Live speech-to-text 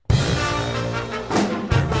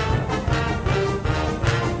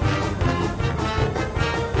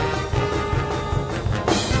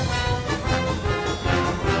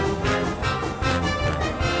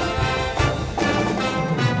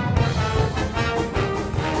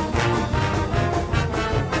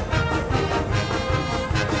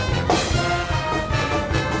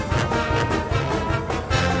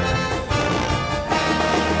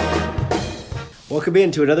Welcome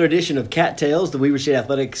into another edition of Cattails, the Weber State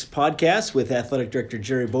Athletics podcast with Athletic Director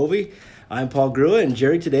Jerry Bovee. I'm Paul Grua, and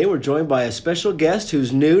Jerry, today we're joined by a special guest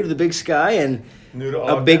who's new to the Big Sky and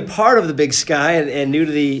a big part of the Big Sky, and new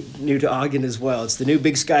to Ogden as well. It's the new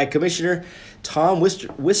Big Sky Commissioner, Tom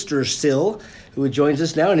Wistrcill, who joins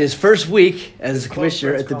us now in his first week as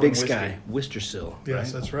commissioner at the Big Sky. Wistrcill.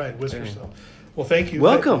 Yes, that's right, Wistrcill. Well, thank you.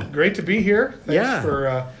 Welcome. Great to be here. Thanks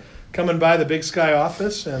for coming by the Big Sky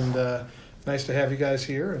office, and nice to have you guys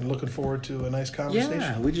here, and looking forward to a nice conversation.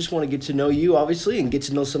 Yeah, we just want to get to know you, obviously, and get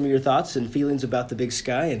to know some of your thoughts and feelings about the Big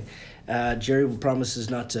Sky. And Jerry promises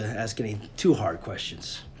not to ask any too hard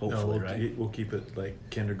questions, hopefully, right? We'll keep it like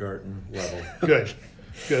kindergarten level. Good.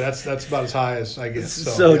 That's about as high as I get.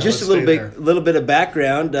 So just a little bit of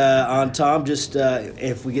background on Tom. Just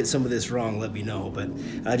if we get some of this wrong, let me know.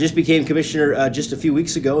 But just became commissioner just a few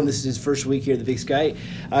weeks ago, and this is his first week here at the Big Sky.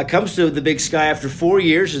 Comes to the Big Sky after 4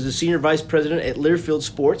 years as the senior vice president at Learfield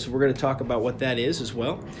Sports. We're going to talk about what that is as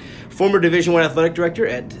well. Former Division I athletic director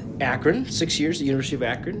at Akron, 6 years at the University of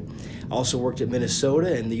Akron. Also worked at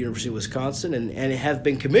Minnesota and the University of Wisconsin, and have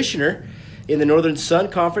been commissioner in the Northern Sun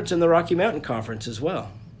Conference and the Rocky Mountain Conference as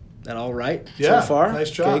well. That all right so far?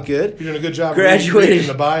 Nice job. Okay, good. You're doing a good job. Graduated.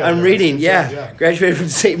 The bio. I'm reading. Yeah. Graduated from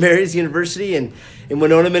St. Mary's University in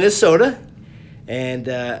Winona, Minnesota, and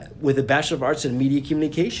with a Bachelor of Arts in Media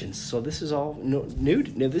Communications. So this is all new.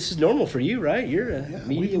 This is normal for you, right? You're a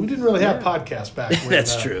media. We didn't really have podcasts back when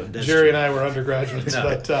That's true. Jerry and I were undergraduates,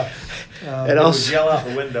 but and also yell out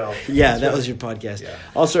the window. Yeah, that was your podcast. Yeah.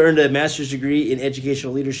 Also earned a master's degree in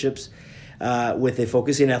educational leaderships. With a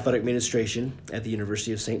focus in athletic administration at the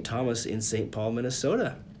University of St. Thomas in St. Paul,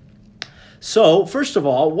 Minnesota. So, first of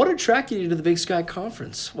all, what attracted you to the Big Sky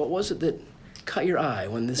Conference? What was it that caught your eye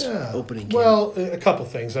when this opening came? Well, a couple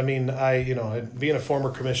things. I mean, being a former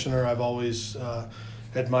commissioner, I've always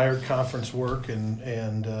admired conference work and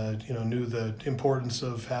knew the importance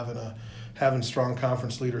of having strong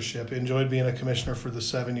conference leadership. Enjoyed being a commissioner for the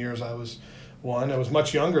 7 years I was one. I was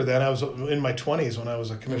much younger then. I was in my 20s when I was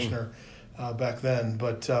a commissioner. Back then,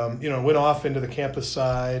 but went off into the campus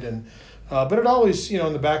side, and but it always,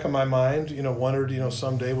 in the back of my mind, wondered,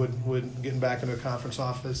 someday would getting back into a conference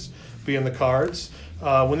office be in the cards.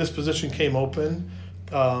 When this position came open,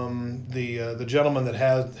 the gentleman that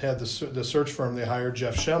had the search firm they hired,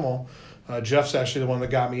 Jeff Schemmel. Jeff's actually the one that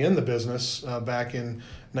got me in the business back in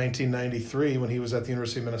 1993 when he was at the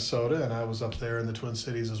University of Minnesota, and I was up there in the Twin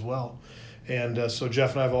Cities as well. And so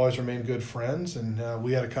Jeff and I have always remained good friends, and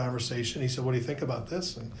we had a conversation. He said, "What do you think about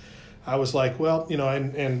this?" And I was like, "Well,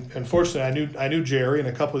 and fortunately, I knew Jerry and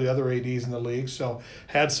a couple of the other ADs in the league, so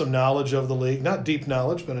had some knowledge of the league, not deep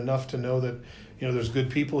knowledge, but enough to know that there's good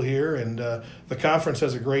people here, and the conference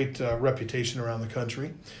has a great reputation around the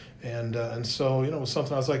country." And so, it was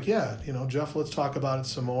something I was like, Jeff, let's talk about it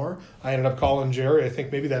some more. I ended up calling Jerry, I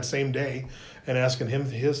think maybe that same day, and asking him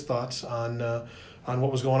his thoughts on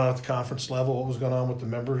what was going on at the conference level, what was going on with the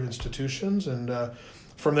member institutions, and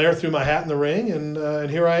from there threw my hat in the ring, and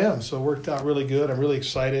here I am. So it worked out really good. I'm really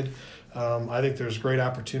excited. I think there's great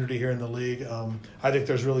opportunity here in the league. I think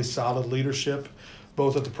there's really solid leadership,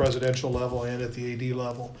 both at the presidential level and at the AD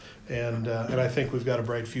level, and I think we've got a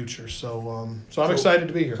bright future. So I'm excited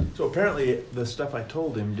to be here. So apparently the stuff I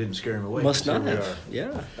told him didn't scare him away. Must not have.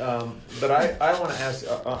 Yeah. But I want to ask,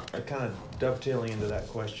 kind of dovetailing into that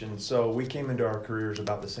question. So we came into our careers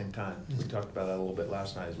about the same time. We talked about that a little bit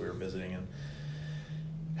last night as we were visiting. And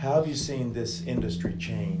how have you seen this industry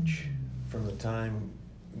change from the time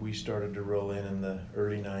we started to roll in the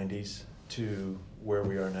early 90s to where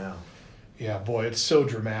we are now? Yeah, boy, it's so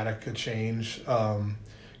dramatic a change.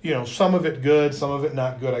 Some of it good, some of it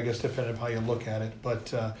not good, I guess, depending on how you look at it.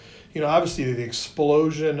 But, obviously the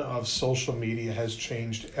explosion of social media has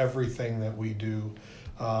changed everything that we do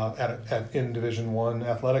in Division I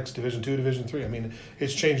athletics, Division II, Division III. I mean,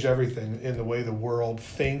 it's changed everything in the way the world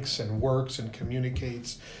thinks and works and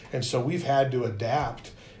communicates. And so we've had to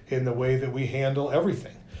adapt in the way that we handle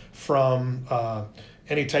everything from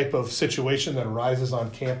any type of situation that arises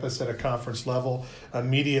on campus at a conference level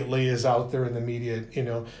immediately is out there in the media.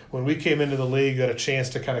 When we came into the league, you had a chance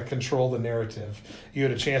to kind of control the narrative. You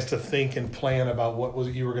had a chance to think and plan about what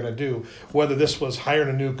you were going to do, whether this was hiring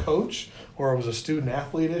a new coach or it was a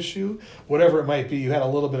student-athlete issue, whatever it might be, you had a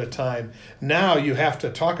little bit of time. Now you have to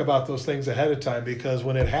talk about those things ahead of time because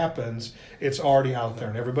when it happens, it's already out there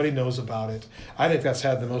and everybody knows about it. I think that's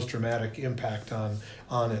had the most dramatic impact on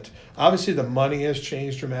on it. Obviously, the money has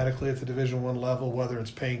changed dramatically at the Division I level, whether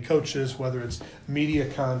it's paying coaches, whether it's media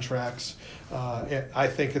contracts. I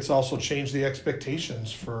think it's also changed the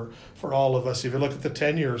expectations for all of us. If you look at the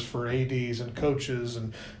tenures for ADs and coaches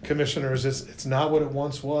and commissioners, it's not what it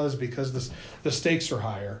once was because the stakes are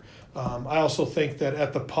higher. I also think that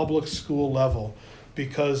at the public school level,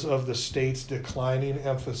 because of the state's declining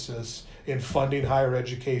emphasis in funding higher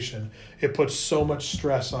education, it puts so much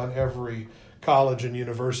stress on every college and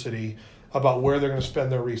university about where they're going to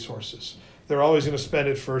spend their resources. They're always going to spend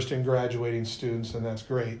it first in graduating students, and that's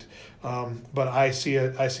great. But I see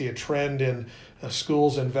a trend in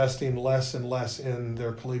schools investing less and less in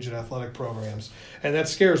their collegiate athletic programs, and that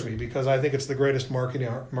scares me because I think it's the greatest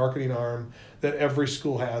marketing arm that every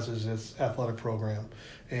school has is its athletic program,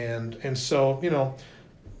 and so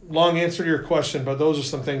long answer to your question, but those are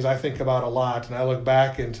some things I think about a lot, and I look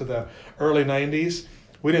back into the early '90s.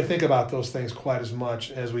 We didn't think about those things quite as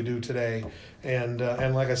much as we do today, and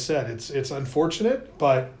like I said, it's unfortunate,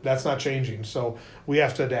 but that's not changing. So we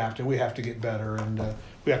have to adapt and we have to get better, and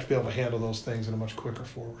we have to be able to handle those things in a much quicker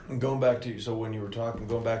forward. And going back to when you were talking,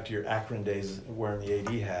 going back to your Akron days wearing the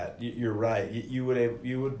AD hat, you're right. You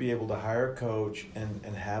would be able to hire a coach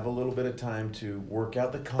and have a little bit of time to work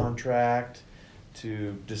out the contract,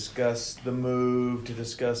 to discuss the move, to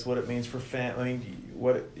discuss what it means for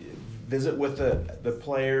visit with the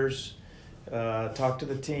players, talk to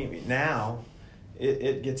the team. Now,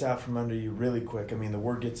 it gets out from under you really quick. I mean, the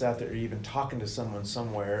word gets out that you're even talking to someone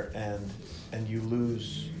somewhere, and you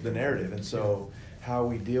lose the narrative. And so, how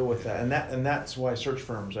we deal with that, and that's why search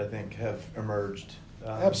firms, I think, have emerged.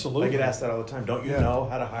 Absolutely. I get asked that all the time. Don't you know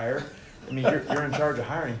how to hire? I mean, you're in charge of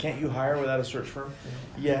hiring. Can't you hire without a search firm?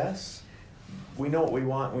 Yes. We know what we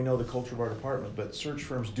want. We know the culture of our department, but search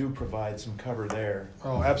firms do provide some cover there.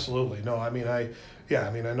 Oh, absolutely. No, I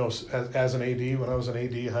know as an AD, when I was an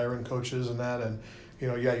AD hiring coaches and that, and you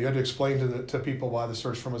had to explain to people why the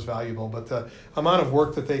search firm is valuable. But the amount of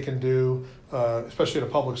work that they can do, especially at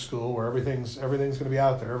a public school where everything's going to be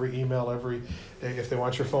out there, every email, if they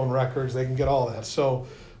want your phone records, they can get all that. So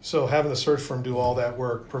having the search firm do all that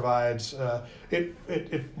work provides it.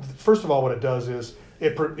 First of all, what it does is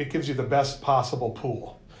it gives you the best possible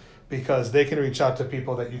pool, because they can reach out to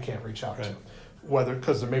people that you can't reach out to, whether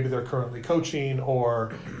because maybe they're currently coaching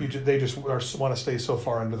or they just want to stay so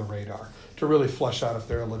far under the radar to really flesh out if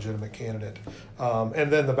they're a legitimate candidate,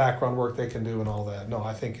 and then the background work they can do and all that. No,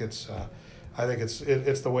 I think it's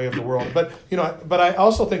the way of the world. But I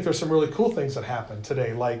also think there's some really cool things that happen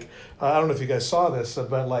today. Like I don't know if you guys saw this,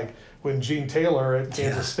 but like when Gene Taylor at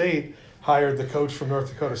Kansas State hired the coach from North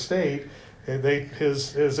Dakota State. His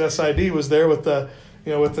SID was there with the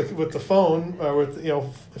phone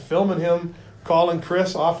filming him, calling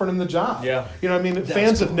Chris, offering him the job. Yeah.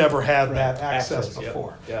 Fans have never had that access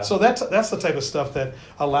before. Yep. Yeah. So that's the type of stuff that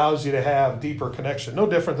allows you to have deeper connection. No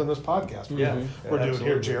different than this podcast we're doing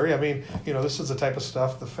here, Jerry. I mean, this is the type of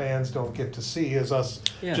stuff the fans don't get to see, is us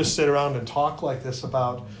just sit around and talk like this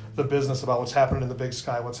about the business, about what's happening in the Big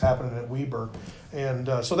Sky, what's happening at Weber. And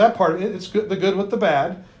so that part, it's good, the good with the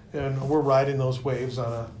bad. And we're riding those waves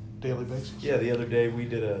on a daily basis. Yeah, the other day we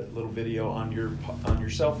did a little video on your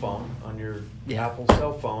cell phone, on your Apple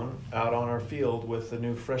cell phone, out on our field with the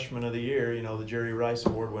new Freshman of the Year, the Jerry Rice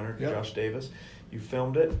Award winner, Josh Davis. You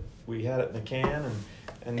filmed it. We had it in the can,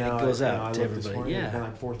 and now it goes out I to looked everybody. This morning, there's been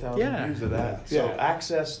like 4,000 views of that. So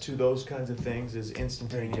access to those kinds of things is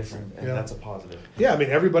instantaneous, and that's a positive. Yeah, I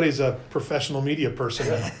mean, everybody's a professional media person,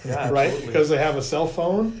 right? Because they have a cell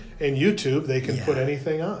phone and YouTube, they can put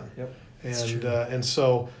anything on. Yep. And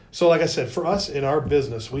so like I said, for us in our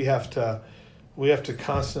business, we have to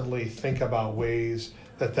constantly think about ways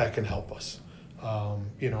that can help us. I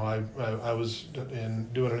was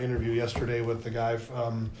doing an interview yesterday with the guy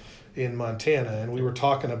in Montana, and we were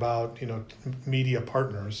talking about media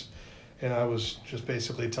partners, and I was just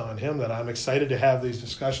basically telling him that I'm excited to have these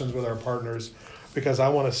discussions with our partners, because I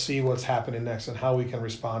want to see what's happening next and how we can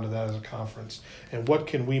respond to that as a conference, and what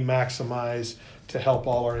can we maximize to help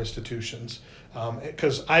all our institutions,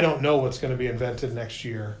 because I don't know what's going to be invented next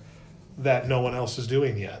year that no one else is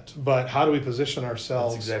doing yet. But how do we position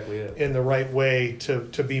ourselves in the right way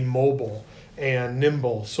to be mobile and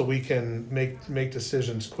nimble, so we can make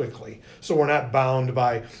decisions quickly, so we're not bound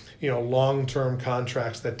by long-term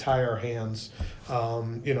contracts that tie our hands.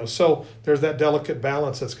 So there's that delicate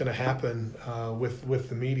balance that's going to happen with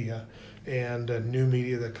the media and new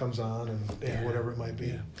media that comes on and whatever it might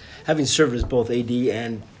be. Having served as both AD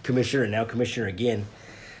and commissioner, and now commissioner again,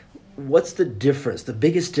 what's the difference, the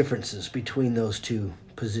biggest differences between those two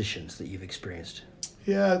positions that you've experienced?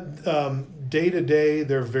 Yeah, day to day,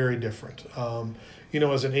 they're very different.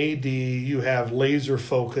 as an AD, you have laser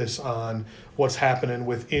focus on what's happening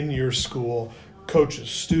within your school, coaches,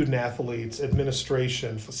 student athletes,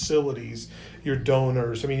 administration, facilities, your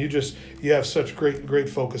donors. I mean, you have such great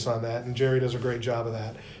focus on that, and Jerry does a great job of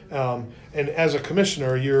that. And as a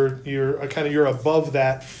commissioner, you're above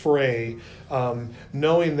that fray,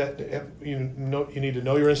 knowing that you need to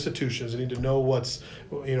know your institutions. You need to know what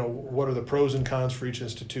are the pros and cons for each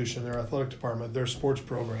institution, their athletic department, their sports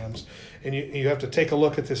programs, and you have to take a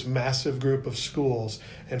look at this massive group of schools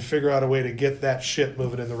and figure out a way to get that ship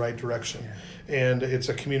moving in the right direction. And it's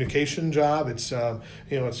a communication job. It's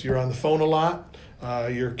you're on the phone a lot.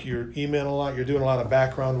 You're emailing a lot. You're doing a lot of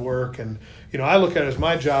background work, and I look at it as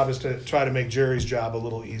my job is to try to make Jerry's job a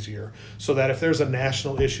little easier, so that if there's a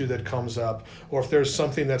national issue that comes up, or if there's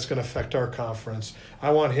something that's going to affect our conference,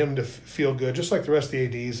 I want him to feel good, just like the rest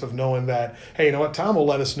of the ADs, of knowing that, hey, you know what, Tom will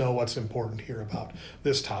let us know what's important here about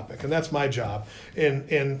this topic, and that's my job.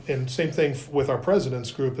 And same thing with our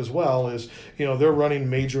president's group as well. Is they're running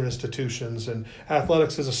major institutions, and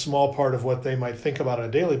athletics is a small part of what they might think about on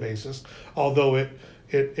a daily basis, although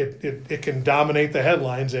it can dominate the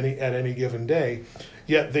headlines at any given day.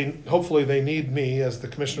 Yet hopefully they need me as the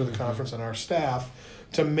commissioner of the conference and our staff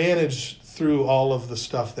to manage through all of the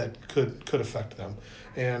stuff that could affect them.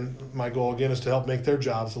 And my goal again is to help make their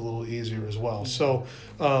jobs a little easier as well. So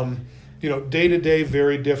day to day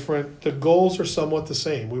very different. The goals are somewhat the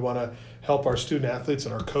same. We want to help our student athletes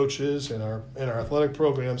and our coaches and our athletic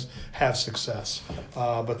programs have success.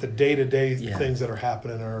 But the day to day things that are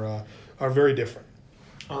happening are very different.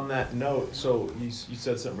 On that note, so you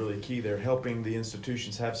said something really key there, helping the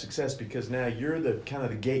institutions have success, because now you're the kind of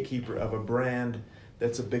the gatekeeper of a brand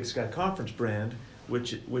that's a Big Sky Conference brand,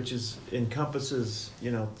 which encompasses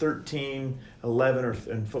 13, 11, or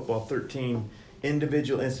in football 13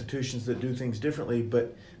 individual institutions that do things differently,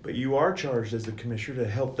 but you are charged as the commissioner to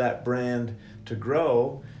help that brand to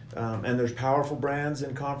grow. And there's powerful brands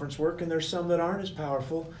in conference work, and there's some that aren't as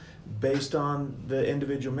powerful based on the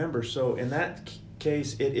individual members. So in that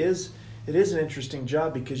case, it is an interesting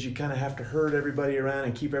job, because you kind of have to herd everybody around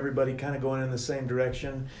and keep everybody kind of going in the same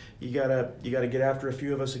direction. You gotta get after a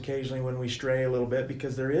few of us occasionally when we stray a little bit,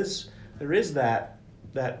 because there is that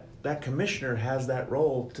commissioner has that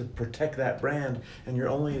role to protect that brand, and you're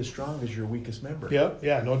only as strong as your weakest member.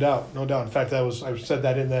 Yeah, no doubt. In fact, I said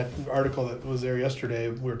that in that article that was there yesterday.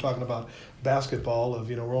 We were talking about basketball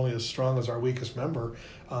of we're only as strong as our weakest member,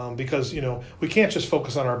 because we can't just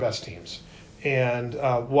focus on our best teams. And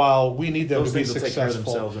while we need them to be successful, take care of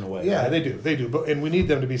themselves in a way. Yeah, right? They do. And we need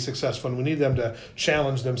them to be successful, and we need them to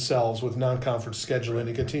challenge themselves with non-conference scheduling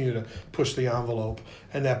and continue to push the envelope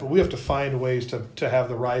and that. But we have to find ways to have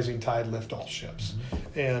the rising tide lift all ships,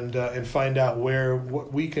 and find out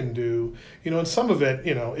what we can do. And some of it,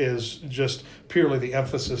 is just purely the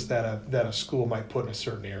emphasis that a school might put in a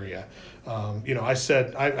certain area.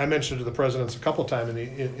 I mentioned to the presidents a couple of times in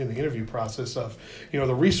the interview process of,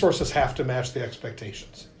 the resources have to match the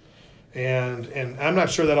expectations, and I'm not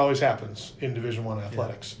sure that always happens in Division I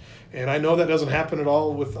athletics. And I know that doesn't happen at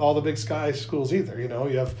all with all the Big Sky schools either. You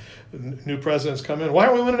have new presidents come in. Why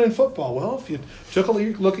aren't we winning in football? Well, if you took a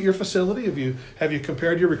look at your facility, have you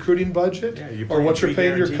compared your recruiting budget or what you're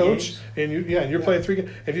paying your coach, games. And you're playing 3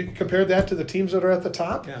 games. Have you compared that to the teams that are at the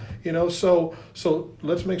top? Yeah. So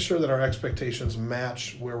let's make sure that our expectations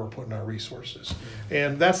match where we're putting our resources.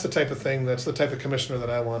 And that's the type of thing. That's the type of commissioner that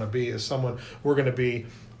I want to be. Is someone we're going to be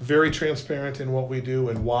very transparent in what we do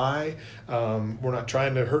and why. We're not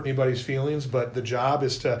trying to hurt anybody's feelings, but the job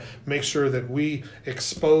is to make sure that we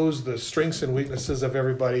expose the strengths and weaknesses of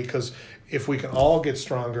everybody, because if we can all get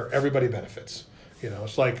stronger, everybody benefits.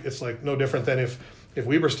 It's like no different than if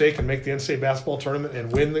Weber State can make the NCAA basketball tournament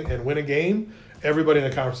and win a game, everybody in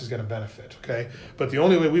the conference is going to benefit. Okay, but the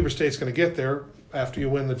only way Weber State's going to get there after you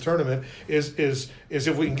win the tournament is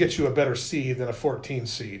if we can get you a better seed than a 14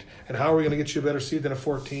 seed. And how are we going to get you a better seed than a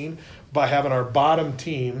 14? By having our bottom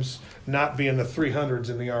teams not be in the 300s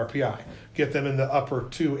in the RPI. Get them in the upper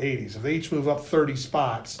 280s. If they each move up 30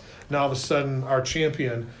 spots, now all of a sudden our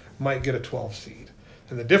champion might get a 12 seed.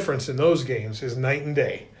 And the difference in those games is night and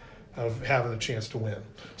day of having a chance to win.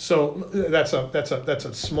 So that's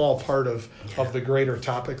a small part of the greater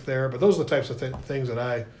topic there. But those are the types of things that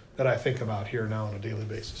I think about here now on a daily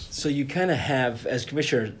basis. So you kind of have, as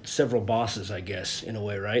commissioner, several bosses, I guess, in a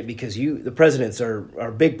way, right? Because the presidents are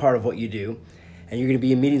a big part of what you do, and you're going to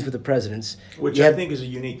be in meetings with the presidents. Which I think is a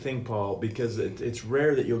unique thing, Paul, because it's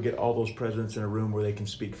rare that you'll get all those presidents in a room where they can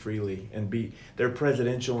speak freely and they're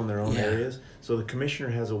presidential in their own areas. So the commissioner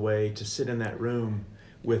has a way to sit in that room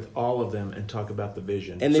with all of them and talk about the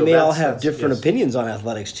vision. And they So may all that's- have different yes. opinions on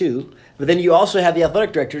athletics too. But then you also have the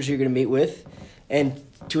athletic directors you're going to meet with, and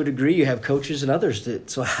to a degree you have coaches and others.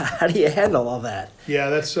 So how do you handle all that? Yeah,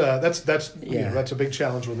 that's you Yeah. know, that's a big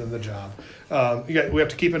challenge within the job. We have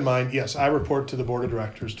to keep in mind. Yes, I report to the board of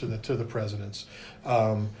directors, to the presidents,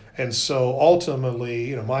 and so ultimately,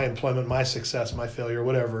 you know, my employment, my success, my failure,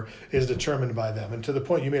 whatever, is determined by them. And to the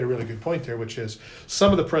point, you made a really good point there, which is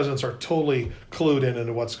some of the presidents are totally clued in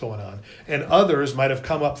into what's going on, and others might have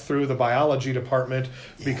come up through the biology department,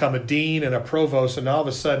 become a dean and a provost, and all of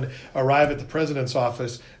a sudden arrive at the president's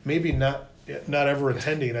office, maybe not ever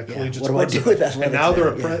attending a collegiate What do I sports do event. with athletics? And now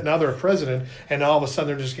they're Yeah. now they're a president, and all of a sudden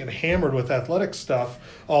they're just getting hammered with athletic stuff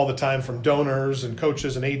all the time from donors and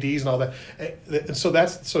coaches and ADs and all that. And so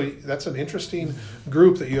that's an interesting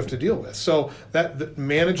group that you have to deal with. So that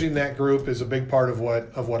managing that group is a big part of what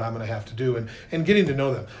I'm going to have to do, and getting to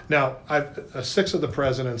know them. Now, I've 6 of the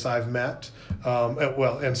presidents I've met,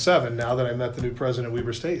 and 7 now that I met the new president of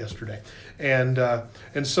Weber State yesterday, and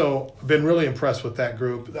so been really impressed with that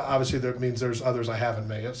group. Obviously, that means there's others I haven't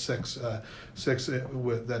met yet. 6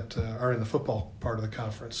 that are in the football part of the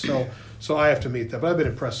conference. So I have to meet them, but I've been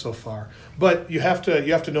impressed so far. But you have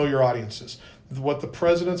to know your audiences. What the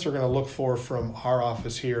presidents are going to look for from our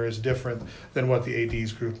office here is different than what the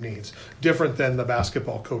ADs group needs. Different than the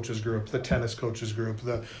basketball coaches group, the tennis coaches group,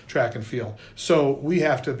 the track and field. So we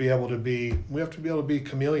have to be able to be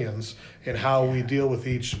chameleons in how we deal with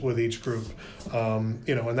each group.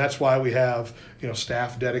 And that's why we have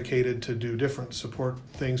staff dedicated to do different support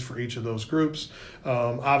things for each of those groups.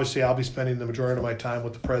 Obviously, I'll be spending the majority of my time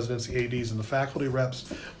with the presidents, the ADs, and the faculty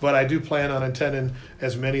reps. But I do plan on attending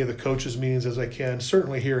as many of the coaches meetings as I can,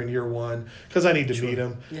 certainly here in year 1, because I need to meet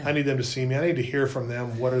them. Yeah. I need them to see me. I need to hear from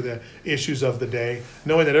them what are the issues of the day,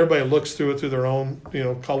 knowing that everybody looks through it through their own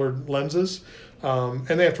colored lenses. And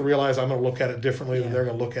they have to realize I'm going to look at it differently than they're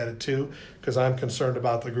going to look at it too, because I'm concerned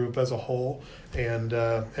about the group as a whole. And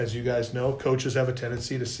as you guys know, coaches have a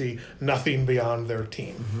tendency to see nothing beyond their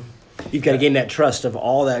team. Mm-hmm. You've got to gain that trust of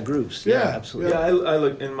all that groups. Yeah, absolutely. Yeah, I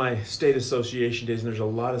look in my state association days, and there's a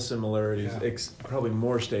lot of similarities. Yeah. Probably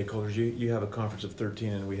more stakeholders. You have a conference of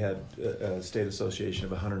 13, and we had a state association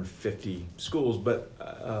of 150 schools. But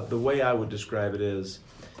the way I would describe it is,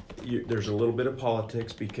 there's a little bit of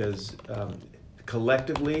politics because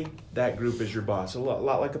collectively that group is your boss. A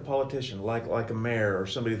lot like a politician, like a mayor or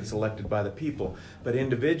somebody that's elected by the people. But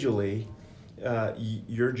individually,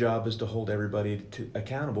 your job is to hold everybody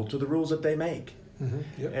accountable to the rules that they make.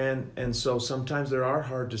 Mm-hmm. Yep. And so sometimes there are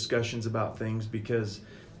hard discussions about things because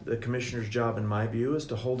the commissioner's job, in my view, is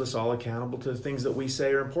to hold us all accountable to the things that we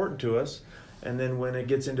say are important to us. And then when it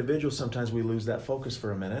gets individual, sometimes we lose that focus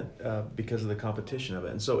for a minute because of the competition of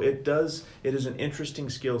it. And so it is an interesting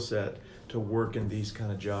skill set to work in these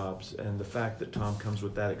kind of jobs. And the fact that Tom comes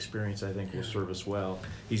with that experience, I think, will serve us well.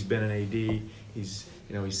 He's been an AD. He's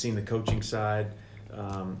seen the coaching side.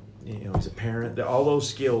 He's a parent. All those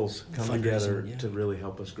skills come together to really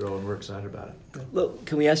help us grow, and we're excited about it. Look,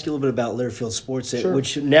 can we ask you a little bit about Learfield Sports, Sure.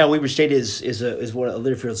 which now Weber State is what a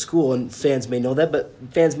Learfield school, and fans may know that, but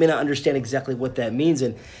fans may not understand exactly what that means.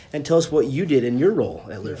 And tell us what you did in your role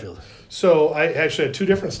at Learfield. So I actually had 2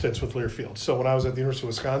 different stints with Learfield. So when I was at the University of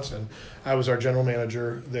Wisconsin, I was our general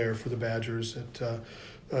manager there for the Badgers at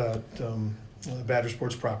Badger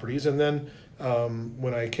Sports Properties. And then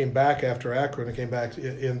when I came back after Akron, I came back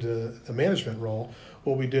into the management role.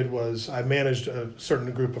 What we did was I managed a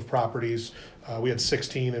certain group of properties. We had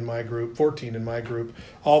 16 in my group, 14 in my group,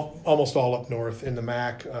 almost all up north in the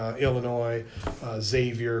MAC, Illinois,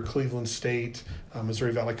 Xavier, Cleveland State,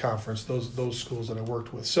 Missouri Valley Conference, those schools that I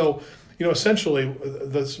worked with. So, essentially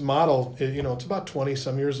this model, it's about 20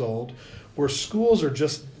 some years old, where schools they're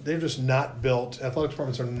just not built, athletic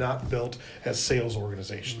departments are not built as sales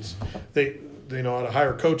organizations. They know how to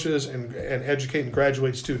hire coaches and educate and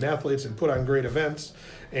graduate student athletes and put on great events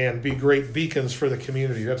and be great beacons for the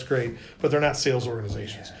community. That's great, but they're not sales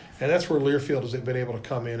organizations. And that's where Learfield has been able to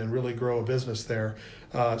come in and really grow a business there.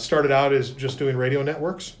 Started out as just doing radio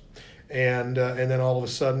networks. And then all of a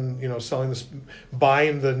sudden,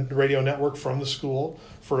 buying the radio network from the school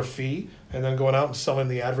for a fee, and then going out and selling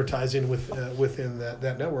the advertising within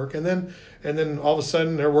that network, and then all of a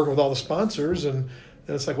sudden they're working with all the sponsors, and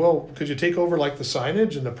it's like, well, could you take over like the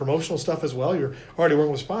signage and the promotional stuff as well? You're already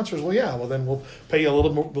working with sponsors. Well, yeah. Well, then we'll pay you a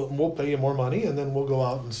little more. We'll pay you more money, and then we'll go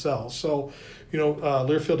out and sell. So,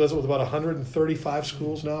 Learfield does it with about 135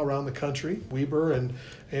 schools now around the country. Weber and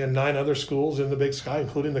 9 other schools in the Big Sky,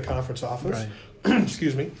 including the conference office. Right.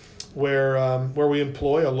 Excuse me, where we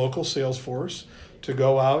employ a local sales force to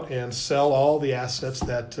go out and sell all the assets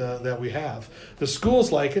that we have. The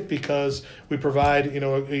schools like it because we provide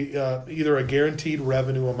either a guaranteed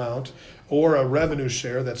revenue amount or a revenue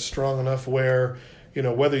share that's strong enough where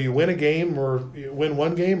whether you win a game or you win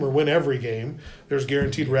one game or win every game, there's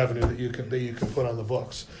guaranteed revenue that you can put on the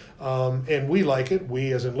books. And we like it.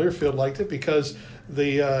 We, as in Learfield, liked it because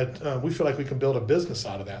we feel like we can build a business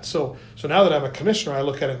out of that. So now that I'm a commissioner, I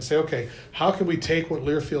look at it and say, okay, how can we take what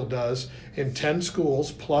Learfield does in 10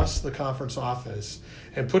 schools plus the conference office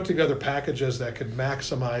and put together packages that could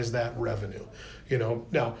maximize that revenue?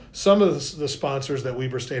 Now some of the sponsors that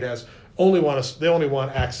Weber State has only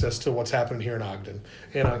want access to what's happening here in Ogden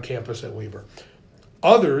and on campus at Weber.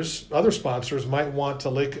 Other sponsors might want to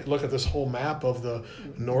look at this whole map of the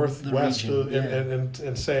Northwest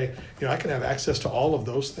and say, I can have access to all of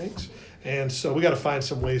those things. And so we got to find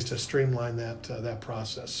some ways to streamline that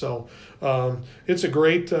process. So it's a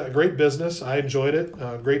great business. I enjoyed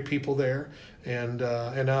it. Great people there. And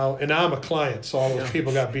now I'm a client, so all those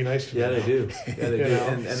people got to be nice to me. Yeah, they do. Yeah, they do.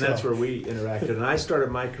 And that's where we interacted. And I started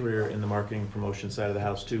my career in the marketing promotion side of the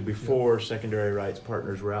house too, before Secondary Rights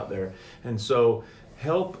Partners were out there. And so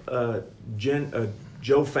help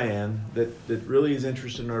Joe Fan that really is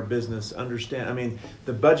interested in our business understand. I mean,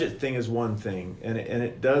 the budget thing is one thing, and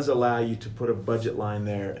it does allow you to put a budget line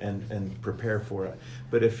there and prepare for it.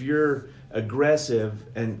 But if you're aggressive,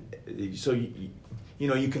 and so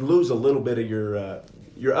you can lose a little bit of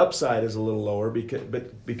your upside is a little lower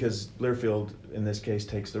because Learfield in this case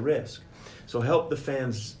takes the risk. So help the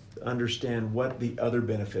fans understand what the other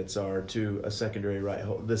benefits are to a secondary right,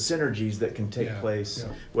 the synergies that can take place,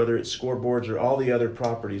 whether it's scoreboards or all the other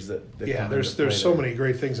properties that there's so many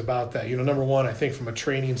great things about that. Number one, I think from a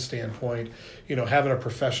training standpoint, having a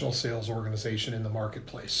professional sales organization in the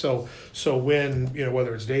marketplace. So when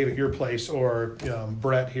whether it's Dave at your place or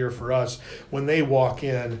Brett here for us, when they walk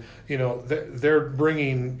in, they're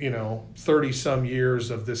bringing 30 some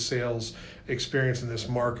years of this sales experience in this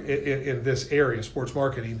in this area, sports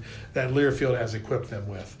marketing, that Learfield has equipped them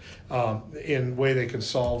with, in way they can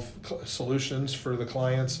solve solutions for the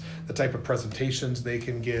clients, the type of presentations they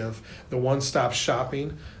can give, the one-stop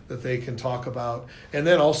shopping that they can talk about, and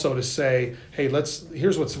then also to say, hey,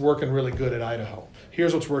 here's what's working really good at Idaho.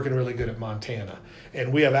 Here's what's working really good at Montana,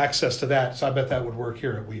 and we have access to that. So I bet that would work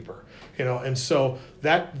here at Weber. And so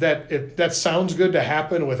that sounds good to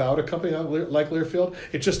happen without a company like Learfield.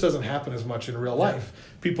 It just doesn't happen as much in real life.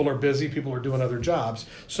 People are busy. People are doing other jobs.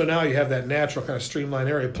 So now you have that natural kind of streamlined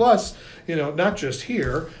area. Plus, not just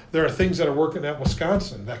here. There are things that are working at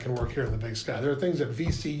Wisconsin that can work here in the Big Sky. There are things at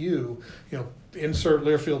VCU. Insert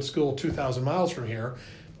Learfield School 2,000 miles from here.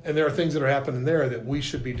 And there are things that are happening there that we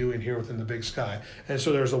should be doing here within the Big Sky, and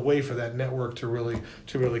so there's a way for that network to really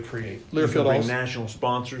create. Learfield you bring national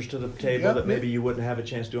sponsors to the table that maybe you wouldn't have a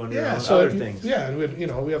chance to do on your own. Other things. Yeah, and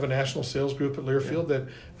we have a national sales group at Learfield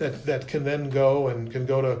that can then go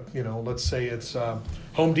to let's say it's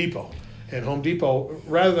Home Depot, and Home Depot,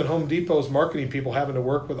 rather than Home Depot's marketing people having to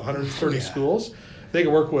work with 130 schools, they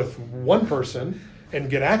can work with one person and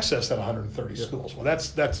get access at 130 schools. Well,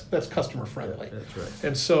 that's customer friendly. Yeah, that's right.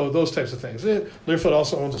 And so those types of things. Learfield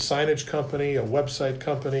also owns a signage company, a website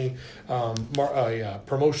company, a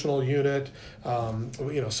promotional unit.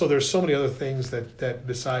 So there's so many other things that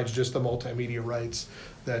besides just the multimedia rights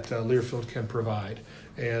that Learfield can provide.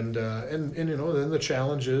 And then the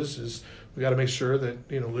challenge is we got to make sure that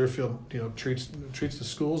Learfield treats the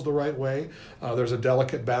schools the right way. There's a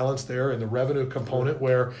delicate balance there in the revenue component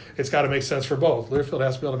where it's got to make sense for both. Learfield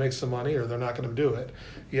has to be able to make some money, or they're not going to do it.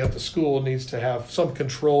 Yet the school needs to have some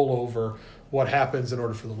control over what happens in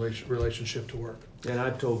order for the relationship to work. And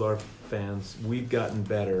I've told our fans we've gotten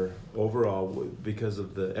better overall because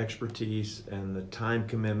of the expertise and the time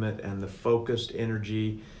commitment and the focused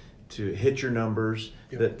energy to hit your numbers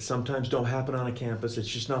that sometimes don't happen on a campus. It's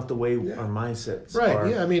just not the way our mindsets are.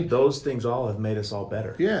 Yeah, I mean, those things all have made us all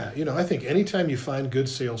better. Yeah, I think anytime you find good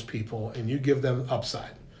salespeople and you give them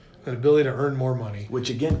upside, an ability to earn more money,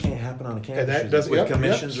 which again can't happen on a campus, and that doesn't with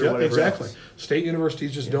commissions or whatever. Exactly. Else. State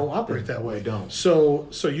universities just don't operate that way. They don't. So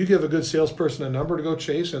you give a good salesperson a number to go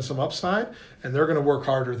chase and some upside, and they're going to work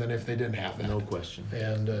harder than if they didn't have that. No question.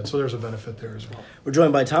 And so there's a benefit there as well. We're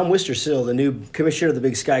joined by Tom Wistrcill, the new commissioner of the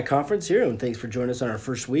Big Sky Conference here, and thanks for joining us on our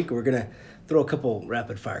first week. We're going to throw a couple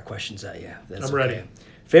rapid fire questions at you. I'm ready.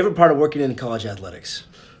 Favorite part of working in college athletics?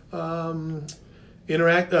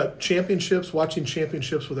 Championships, watching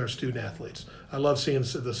championships with our student athletes. I love seeing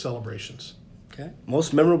the celebrations. Okay.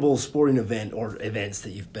 Most memorable sporting event or events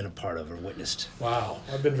that you've been a part of or witnessed? Wow.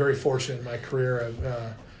 I've been very fortunate in my career.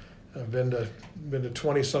 I've been to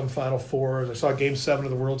 20-some Final Fours. I saw Game 7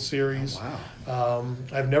 of the World Series. Oh, wow.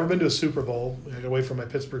 I've never been to a Super Bowl. I got to wait for my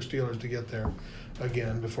Pittsburgh Steelers to get there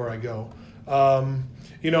again before I go.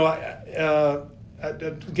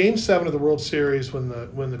 At Game 7 of the World Series when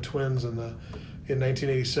the Twins in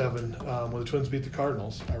 1987 when the Twins beat the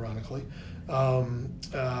Cardinals, ironically,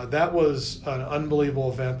 that was an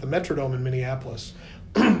unbelievable event. The Metrodome in Minneapolis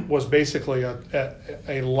was basically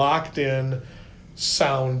a locked-in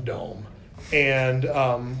sound dome, and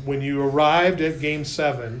when you arrived at Game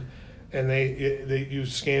 7, and I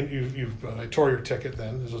tore your ticket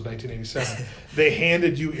then. This was 1987. They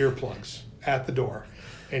handed you earplugs at the door,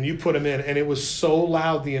 and you put them in, and it was so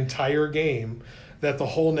loud the entire game that the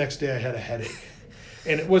whole next day I had a headache.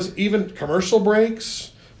 And it was even commercial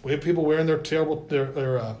breaks. We had people wearing their not terrible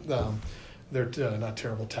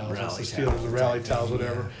towels, Rally it's the Steelers, towels, the rally towels,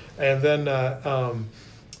 whatever. Yeah. And then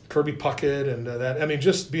Kirby Puckett and that. I mean,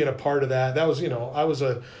 just being a part of that. That was, I was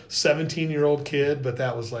a 17-year-old kid, but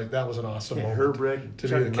that was an awesome Ken moment. Herbrick, To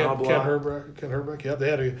be Ken Herbrick. Yep, they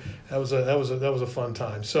had that was a fun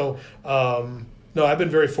time. So. No, I've been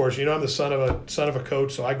very fortunate. I'm the son of a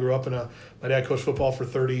coach, so I grew up my dad coached football for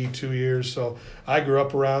 32 years, so I grew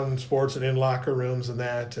up around sports and in locker rooms and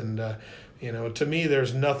that. And to me,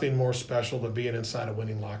 there's nothing more special than being inside a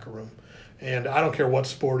winning locker room. And I don't care what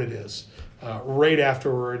sport it is. Right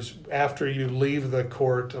afterwards, after you leave the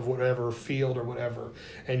court of whatever field or whatever,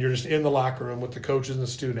 and you're just in the locker room with the coaches and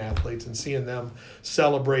the student athletes and seeing them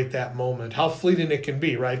celebrate that moment, how fleeting it can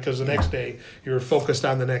be, right? Because the next day you're focused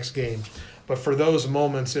on the next game. But for those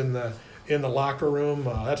moments in the locker room,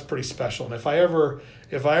 that's pretty special. And if I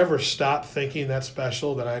ever stop thinking that's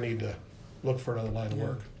special, then I need to look for another line of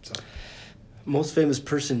work. So. Most famous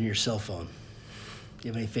person in your cell phone? Do you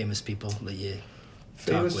have any famous people that you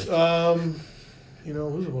talk with?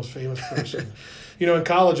 Who's the most famous person? In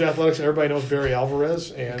college athletics, everybody knows Barry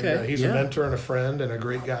Alvarez, and he's a mentor and a friend and a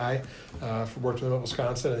great guy. Worked with him at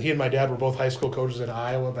Wisconsin, and he and my dad were both high school coaches in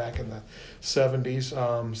Iowa back in the 70s.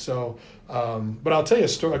 But I'll tell you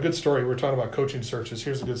a good story. We were talking about coaching searches.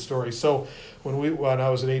 Here's a good story. So when I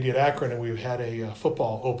was an AD at Akron, and we had a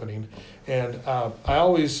football opening, and I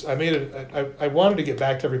wanted to get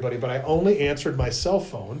back to everybody, but I only answered my cell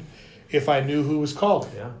phone if I knew who was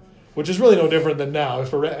calling. Yeah. Which is really no different than now.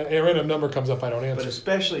 If a random number comes up, I don't answer. But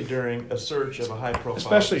especially during a search of a high-profile.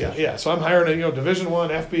 Especially, yeah. So I'm hiring a Division I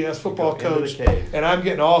FBS football coach, and I'm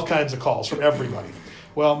getting all kinds of calls from everybody.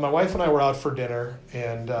 Well, my wife and I were out for dinner,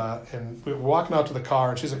 and we were walking out to the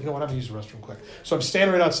car, and she's like, I'm going to use the restroom quick. So I'm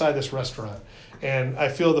standing right outside this restaurant, and I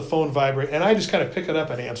feel the phone vibrate, and I just kind of pick it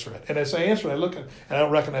up and answer it. And as I answer it, I look at, and I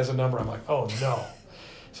don't recognize the number. I'm like, oh, no.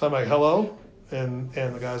 So I'm like, hello? And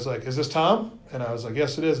the guy's like, is this Tom? And I was like,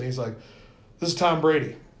 yes, it is. And he's like, this is Tom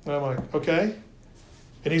Brady. And I'm like, okay.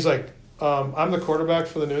 And he's like, I'm the quarterback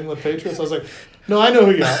for the New England Patriots. I was like, no, I know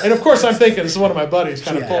who you are. And of course I'm thinking this is one of my buddies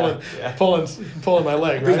kind of pulling my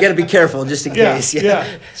leg, right? But you got to be careful just in case. Yeah.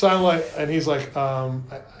 So I'm like, and he's like,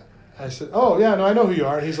 I said, oh, yeah, no, I know who you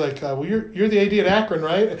are. And he's like, well, you're the AD at Akron,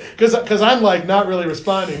 right? Because I'm like not really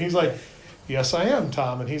responding. He's like, yes, I am,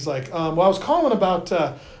 Tom. And he's like, I was calling about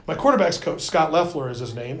my quarterback's coach, Scott Loeffler is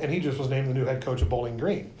his name, and he just was named the new head coach of Bowling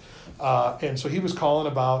Green. And so he was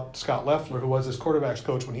calling about Scott Loeffler, who was his quarterback's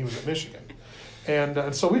coach when he was at Michigan.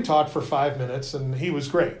 And so we talked for 5 minutes, and he was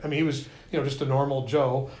great. I mean, he was just a normal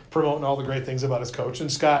Joe promoting all the great things about his coach.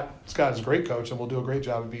 And Scott is a great coach and will do a great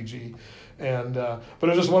job at BG. And but it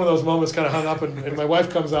was just one of those moments, kind of hung up, and my wife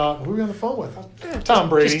comes out, and who are we on the phone with? Tom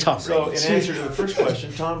Brady. Just Tom Brady. So in answer to the first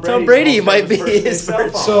question, Tom Brady might be his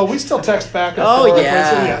first. So we still text back and forth. Oh,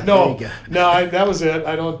 yeah. No, that was it.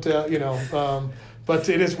 I don't, but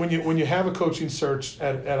it is when you have a coaching search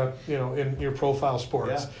at a in your profile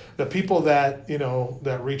sports, the people that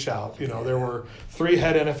that reach out, there were 3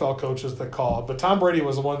 head NFL coaches that called, but Tom Brady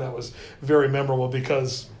was the one that was very memorable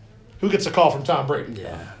because who gets a call from Tom Brady?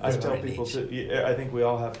 Yeah, I tell people too. I think we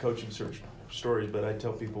all have coaching search stories, but I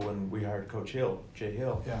tell people when we hired Coach Jay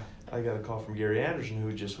Hill. Yeah. I got a call from Gary Anderson,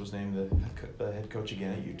 who just was named the head coach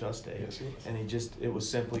again at Utah State. Yes, he was. And it was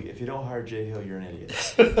simply, if you don't hire Jay Hill, you're an idiot.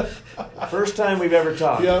 First time we've ever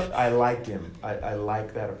talked, I liked him. I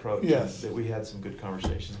like that approach. Yes. That we had some good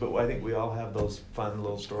conversations. But I think we all have those fun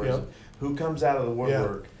little stories of who comes out of the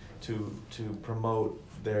woodwork to promote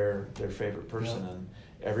their favorite person. And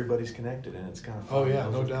everybody's connected, and it's kind of fun. Oh, yeah,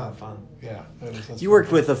 Those no are doubt. Kind of fun. Yeah. You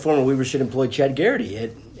worked with a former Weber State employee, Chad Garrity,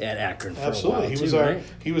 at Akron for Absolutely. a while,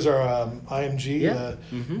 He was our IMG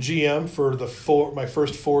GM for my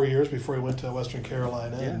first 4 years before he went to Western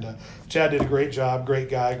Carolina. Yeah. And Chad did a great job, great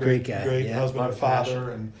guy, great husband and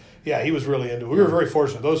father. And he was really into it. We were very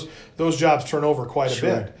fortunate. Those jobs turn over quite a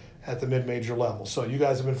bit. at the mid-major level. So you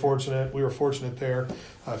guys have been fortunate. We were fortunate there.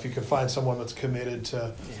 If you can find someone that's committed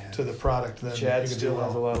to the product, then Chad you can still do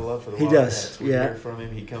has a well. lot of love for the He Wildcats. does, We yeah. hear from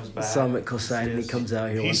him. He comes back. Saw him at Poseidon. He comes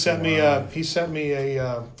out here. He once sent in a me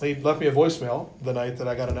while. he left me a voicemail the night that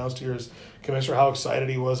I got announced here as commissioner, how excited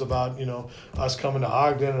he was about us coming to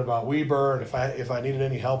Ogden and about Weber, and if I needed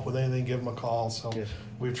any help with anything, give him a call. So Good.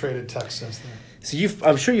 we've traded texts since then. So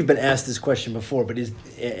I'm sure you've been asked this question before, but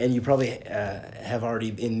and you probably have already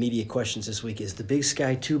in media questions this week. Is the Big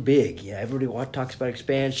Sky too big? Yeah, everybody talks about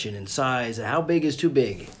expansion and size. And how big is too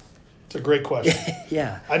big? It's a great question.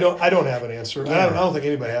 Yeah. I don't have an answer. Yeah. I don't think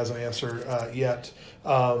anybody has an answer yet.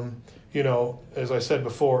 As I said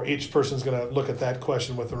before, each person's going to look at that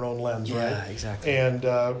question with their own lens, right? Yeah, exactly. And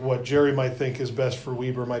what Jerry might think is best for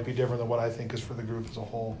Weber might be different than what I think is for the group as a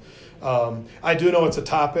whole. I do know it's a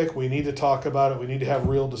topic. We need to talk about it. We need to have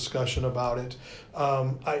real discussion about it.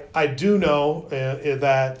 I do know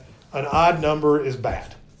that an odd number is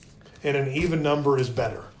bad and an even number is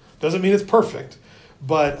better. Doesn't mean it's perfect,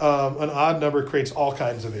 but an odd number creates all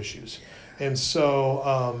kinds of issues. And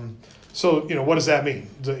so, what does that mean?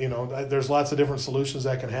 There's lots of different solutions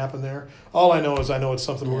that can happen there. All I know is it's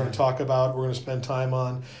something we're going to talk about, we're going to spend time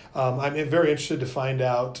on. I'm very interested to find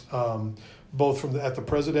out, both at the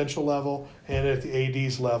presidential level and at the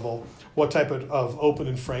AD's level, what type of open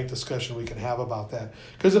and frank discussion we can have about that.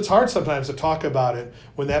 Because it's hard sometimes to talk about it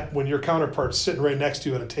when your counterpart's sitting right next to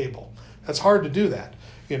you at a table. That's hard to do that.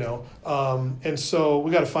 And so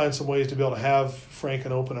we got to find some ways to be able to have frank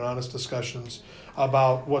and open and honest discussions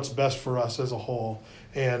about what's best for us as a whole.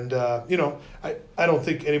 And, I don't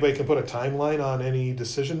think anybody can put a timeline on any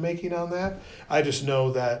decision making on that. I just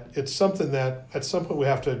know that it's something that at some point we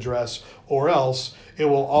have to address, or else it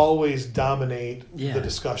will always dominate the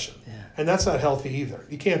discussion. Yeah. And that's not healthy either.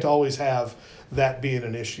 You can't always have that being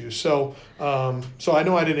an issue. So I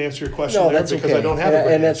know I didn't answer your question there that's because okay. I don't have a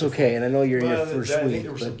great and that's answer. okay. And I know you're in your first I think week.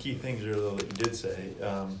 there were some key things there though that you did say.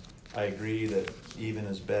 I agree that even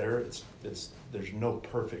is better. There's no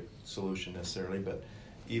perfect solution necessarily, but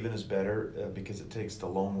even is better because it takes the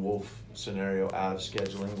lone wolf scenario out of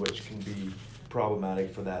scheduling, which can be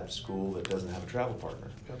problematic for that school that doesn't have a travel partner.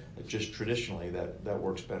 Yep. Just traditionally that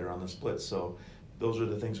works better on the split. So those are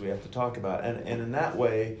the things we have to talk about. And in that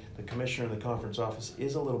way, the commissioner in the conference office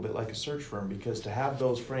is a little bit like a search firm, because to have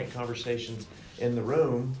those frank conversations in the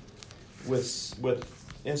room with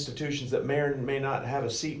institutions that may or may not have a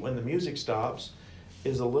seat when the music stops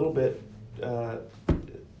is a little bit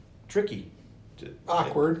tricky.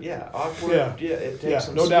 Awkward. Awkward. Yeah. It takes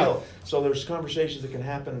some no skill. doubt. So there's conversations that can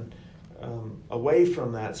happen away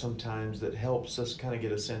from that sometimes that helps us kind of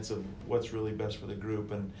get a sense of what's really best for the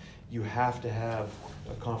group. And you have to have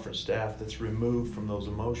a conference staff that's removed from those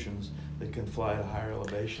emotions that can fly at a higher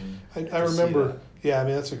elevation. I remember. Yeah,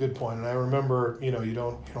 that's a good point. And I remember, you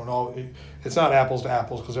don't all. It's not apples to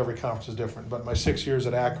apples because every conference is different. But my 6 years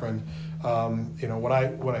at Akron, when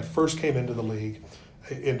I first came into the league,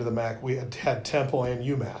 into the MAC, we had Temple and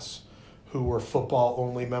UMass, who were football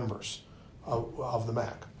only members of the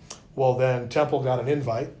MAC. Well, then Temple got an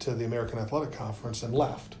invite to the American Athletic Conference and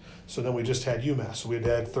left. So then we just had UMass. So we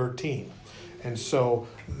had 13. And so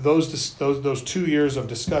those 2 years of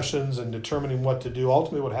discussions and determining what to do,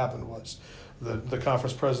 ultimately what happened was the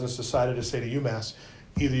conference presidents decided to say to UMass,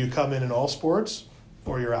 either you come in all sports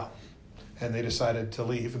or you're out. And they decided to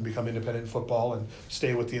leave and become independent in football and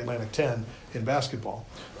stay with the Atlantic 10 in basketball.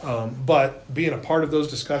 But being a part of those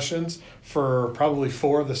discussions for probably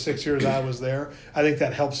 4 of the 6 years I was there, I think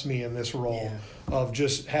that helps me in this role of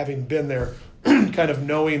just having been there, kind of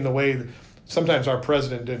knowing the way. Sometimes our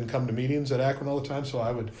president didn't come to meetings at Akron all the time, so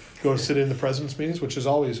I would go sit in the president's meetings, which is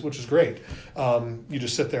great. You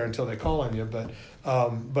just sit there until they call on you,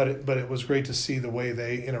 but it was great to see the way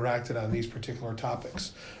they interacted on these particular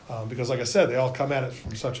topics, because like I said, they all come at it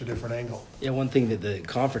from such a different angle. Yeah, one thing that the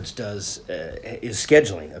conference does is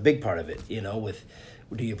scheduling, a big part of it. With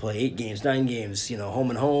do you play 8 games, 9 games, home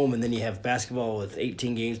and home, and then you have basketball with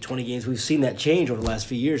 18 games, 20 games. We've seen that change over the last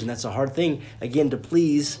few years, and that's a hard thing, again, to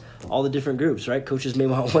please all the different groups, right? Coaches may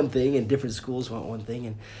want one thing, and different schools want one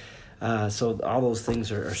thing, and so all those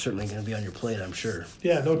things are certainly going to be on your plate, I'm sure.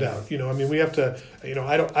 Yeah, no doubt. We have to.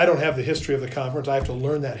 I don't have the history of the conference. I have to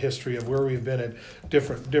learn that history of where we've been at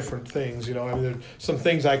different things. There's some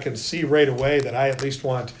things I can see right away that I at least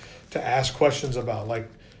want to ask questions about, like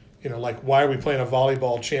why are we playing a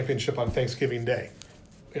volleyball championship on Thanksgiving Day?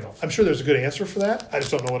 I'm sure there's a good answer for that. I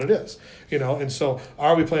just don't know what it is, And so,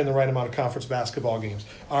 are we playing the right amount of conference basketball games?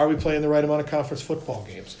 Are we playing the right amount of conference football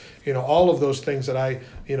games? All of those things that I,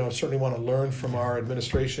 certainly want to learn from our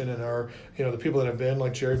administration and our, the people that have been,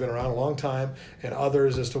 like Jerry, been around a long time, and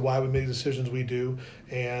others as to why we make the decisions we do,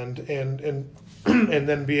 and and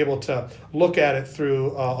then be able to look at it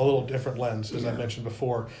through a little different lens, as I mentioned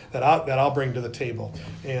before, that I'll bring to the table.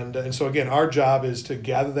 And so again, our job is to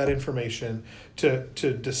gather that information, to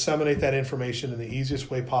disseminate that information in the easiest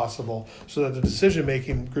way possible, so that the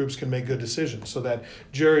decision-making groups can make good decisions, so that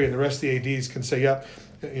Jerry and the rest of the ADs can say, yep,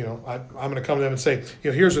 I'm going to come to them and say,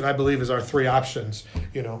 here's what I believe is our three options.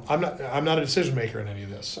 I'm not a decision maker in any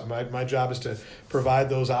of this. My job is to provide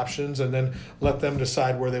those options and then let them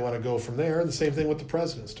decide where they want to go from there. And the same thing with the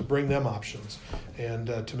presidents, to bring them options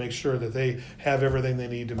and to make sure that they have everything they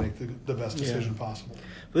need to make the best decision possible.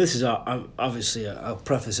 Well, this is obviously, I'll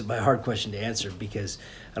preface it by a hard question to answer because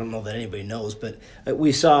I don't know that anybody knows, but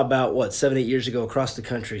we saw about, 7-8 years ago across the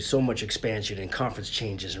country, so much expansion and conference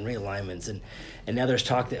changes and realignments. And now there's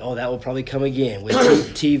talk that, that will probably come again with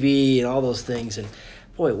TV and all those things. And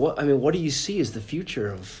boy, what do you see as the future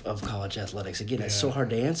of college athletics? Again, it's so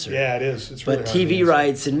hard to answer. Yeah, it is. It's really but hard TV to answer.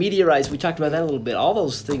 rights and media rights, we talked about that a little bit. All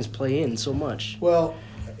those things play in so much. Well,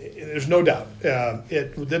 there's no doubt.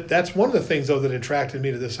 That's one of the things, though, that attracted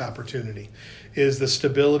me to this opportunity is the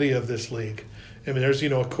stability of this league. I mean, there's,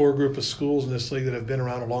 a core group of schools in this league that have been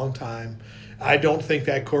around a long time. I don't think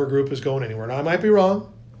that core group is going anywhere. Now, I might be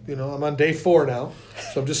wrong. I'm on day 4 now,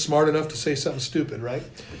 so I'm just smart enough to say something stupid, right?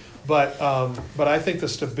 But I think the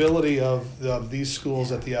stability of these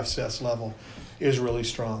schools at the FCS level is really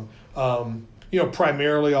strong.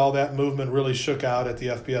 Primarily all that movement really shook out at the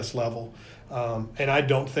FBS level. And I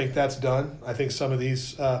don't think that's done. I think some of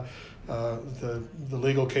these the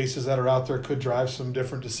legal cases that are out there could drive some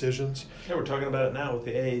different decisions. Yeah, we're talking about it now with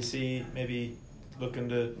the AAC maybe looking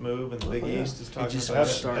to move, and the Big East is talking about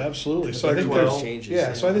it. Absolutely. So I think there's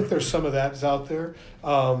changes, So I think there's some of that out there.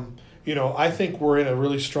 I think we're in a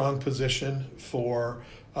really strong position for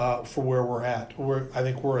where we're at. I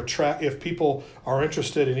think we're if people are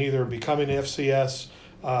interested in either becoming FCS,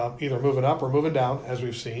 either moving up or moving down, as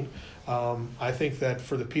we've seen. I think that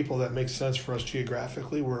for the people that makes sense for us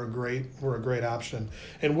geographically, we're a great option,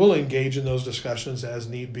 and we'll engage in those discussions as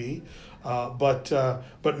need be.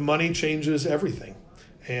 But money changes everything,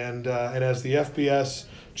 and as the FBS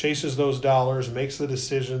chases those dollars, makes the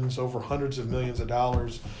decisions over hundreds of millions of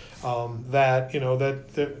dollars, that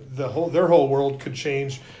their whole world could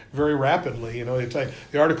change very rapidly.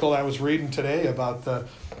 The article I was reading today about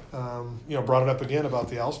brought it up again about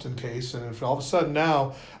the Alston case, and if all of a sudden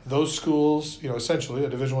now those schools, essentially a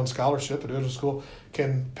Division I scholarship, a Division school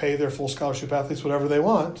can pay their full scholarship athletes whatever they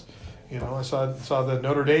want. I saw the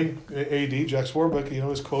Notre Dame AD, Jack Swarbrick,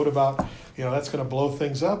 his quote about, that's going to blow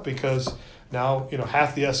things up because now,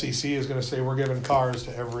 half the SEC is going to say we're giving cars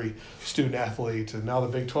to every student athlete, and now the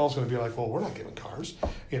Big 12 is going to be like, well, we're not giving cars,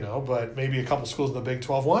 but maybe a couple schools in the Big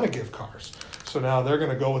 12 want to give cars. So now they're going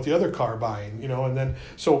to go with the other car buying, and then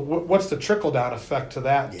so what's the trickle down effect to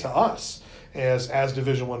that to us as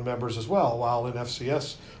Division I members as well? While in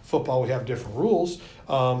FCS football we have different rules,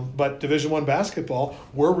 but Division I basketball,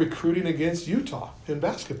 we're recruiting against Utah in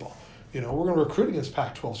basketball. We're going to recruit against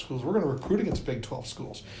Pac-12 schools. We're going to recruit against Big 12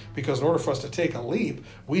 schools because in order for us to take a leap,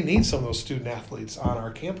 we need some of those student athletes on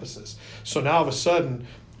our campuses. So now all of a sudden,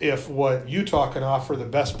 if what Utah can offer the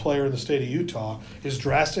best player in the state of Utah is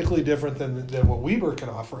drastically different than what Weber can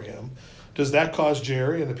offer him, does that cause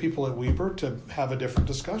Jerry and the people at Weber to have a different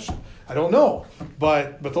discussion? I don't know.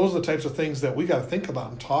 But those are the types of things that we got to think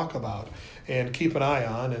about and talk about and keep an eye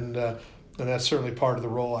on, and that's certainly part of the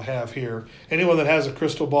role I have here. Anyone that has a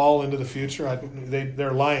crystal ball into the future,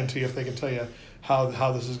 they're lying to you if they can tell you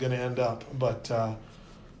how this is going to end up. But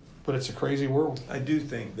it's a crazy world. I do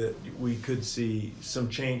think that we could see some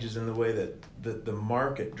changes in the way that the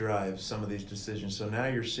market drives some of these decisions. So now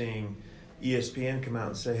you're seeing ESPN come out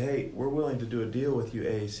and say, hey, we're willing to do a deal with you,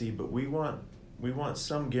 AAC, but we want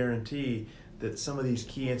some guarantee that some of these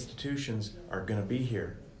key institutions are going to be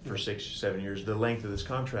here for 6 or 7 years, the length of this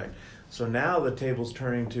contract. So now the table's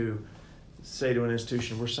turning to say to an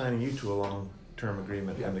institution, we're signing you to a long-term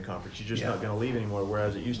agreement in the conference. You're just not going to leave anymore,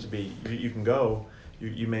 whereas it used to be you can go.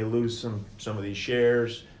 You may lose some of these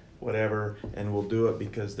shares, whatever, and we'll do it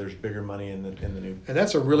because there's bigger money in the new. And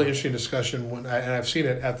that's a really interesting discussion, and I've seen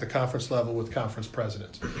it at the conference level with conference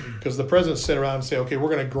presidents. Because the presidents sit around and say, okay, we're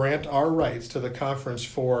going to grant our rights to the conference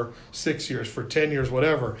for 6 years, for 10 years,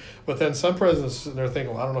 whatever. But then some presidents sit there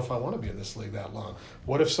thinking, well, I don't know if I want to be in this league that long.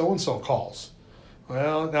 What if so-and-so calls?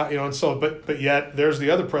 Well, now, and so, but yet there's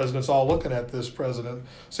the other presidents all looking at this president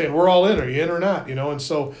saying, we're all in, are you in or not, and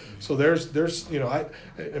so there's,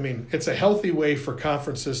 I mean, it's a healthy way for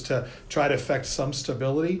conferences to try to affect some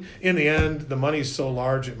stability. In the end, the money's so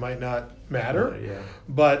large, it might not matter. Yeah.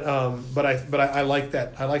 But I like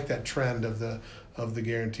that trend of the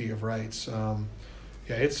guarantee of rights.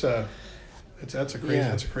 That's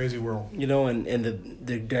a crazy world. And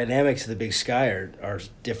the dynamics of the Big Sky are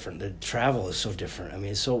different. The travel is so different. I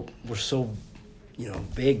mean, we're so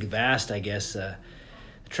big, vast. I guess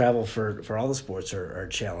travel for all the sports are a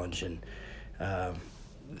challenge, and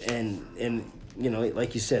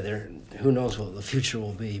like you said, who knows what the future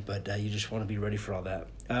will be, but you just want to be ready for all that.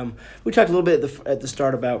 We talked a little bit at the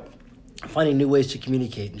start about finding new ways to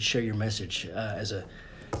communicate and share your message as a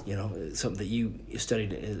something that you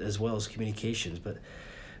studied as well as communications. But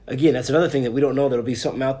again, that's another thing that we don't know. There'll be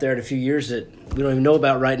something out there in a few years that we don't even know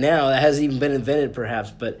about right now that hasn't even been invented perhaps,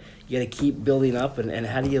 but you got to keep building up. And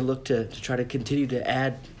how do you look to try to continue to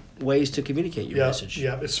add ways to communicate your message?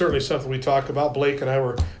 Yeah, it's certainly something we talk about. Blake and I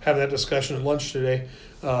were having that discussion at lunch today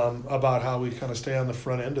about how we kind of stay on the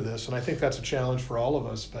front end of this, and I think that's a challenge for all of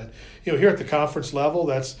us. But here at the conference level,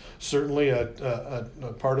 that's certainly a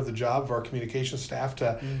part of the job of our communication staff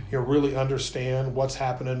to really understand what's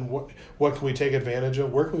happening, what can we take advantage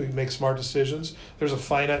of, where can we make smart decisions. There's a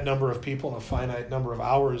finite number of people and a finite number of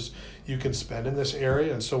hours you can spend in this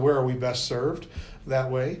area, and so where are we best served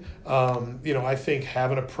that way? I think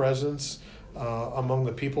having a presence among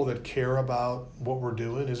the people that care about what we're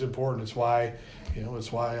doing is important. It's why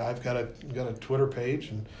I've got a Twitter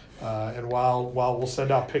page, and while we'll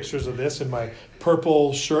send out pictures of this in my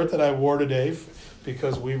purple shirt that I wore today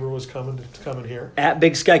because Weaver was coming here. At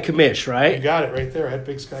Big Sky Commish, right? You got it right there, at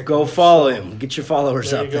Big Sky Commish. Go follow him. Get your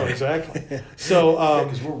followers there up there. Exactly. So,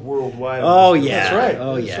 because we're worldwide. Oh, yeah. That's right.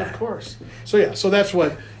 Oh, yeah. Of course. So that's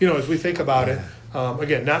what, as we think about it,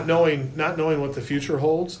 again, not knowing what the future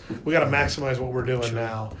holds, we got to maximize what we're doing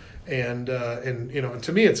now. And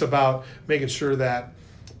to me, it's about making sure that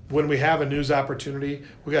when we have a news opportunity,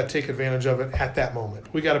 we got to take advantage of it at that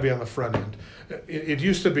moment. We got to be on the front end. It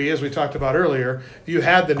used to be, as we talked about earlier, you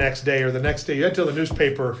had the next day or the next day. You had till the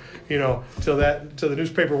newspaper, till the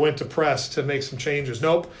newspaper went to press to make some changes.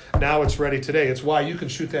 Nope. Now it's ready today. It's why you can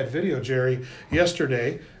shoot that video, Jerry,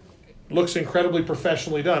 yesterday. Looks incredibly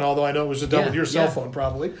professionally done, although I know it was done with your cell phone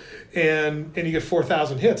probably, and you get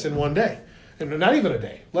 4,000 hits in one day, and not even a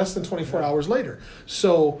day, less than 24 hours later.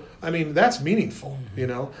 So I mean that's meaningful.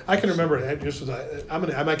 I can remember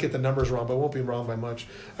I might get the numbers wrong, but it won't be wrong by much.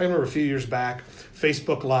 I remember a few years back,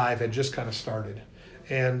 Facebook Live had just kind of started,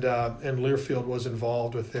 and Learfield was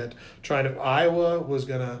involved with it. Iowa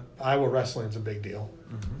wrestling's a big deal.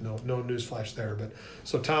 Mm-hmm. No newsflash there, but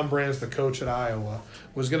so Tom Brands, the coach at Iowa,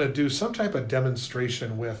 was going to do some type of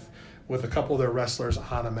demonstration with a couple of their wrestlers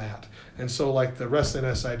on a mat, and so like the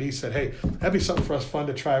Wrestling SID said, hey, that'd be something for us fun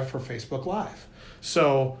to try for Facebook Live.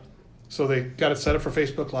 So they got it set up for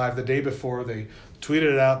Facebook Live the day before. They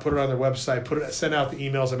tweeted it out, put it on their website, sent out the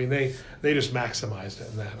emails. I mean, they just maximized it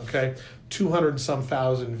in that. Okay, 200 and some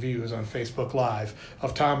thousand views on Facebook Live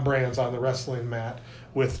of Tom Brands on the wrestling mat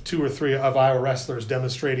with 2 or 3 of Iowa wrestlers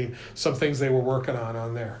demonstrating some things they were working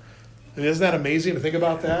on there. And isn't that amazing to think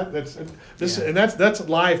about that? That's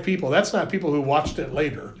live people. That's not people who watched it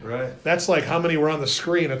later. Right. That's like how many were on the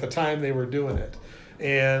screen at the time they were doing it.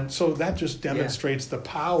 And so that just demonstrates the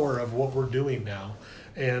power of what we're doing now.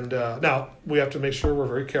 And now we have to make sure we're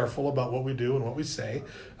very careful about what we do and what we say.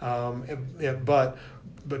 But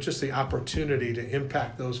just the opportunity to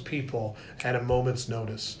impact those people at a moment's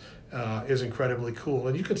notice is incredibly cool.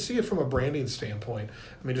 And you can see it from a branding standpoint.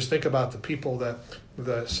 I mean, just think about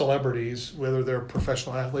the celebrities, whether they're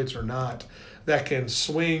professional athletes or not, that can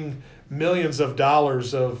swing millions of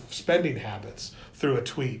dollars of spending habits through a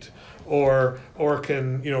tweet. Or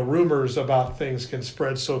can rumors about things can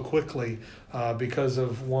spread so quickly because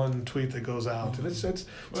of one tweet that goes out, and it's an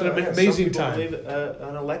amazing time.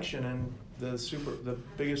 An election and the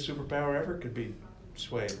biggest superpower ever could be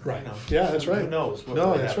swayed. Right. Yeah, that's right. Who knows?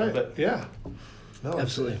 That's happen, right. But yeah. No,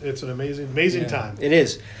 absolutely. It's an amazing time. It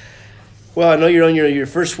is. Well, I know you're on your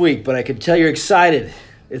first week, but I can tell you're excited.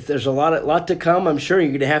 There's a lot to come. I'm sure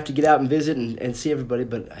you're going to have to get out and visit and see everybody,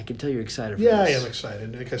 but I can tell you're excited for this. Yeah, I am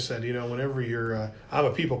excited. Like I said, whenever I'm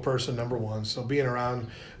a people person, number one, so being around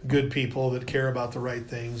good people that care about the right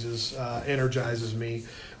things energizes me.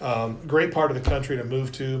 Great part of the country to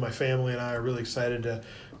move to. My family and I are really excited to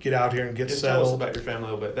get out here and get settled. Tell us about your family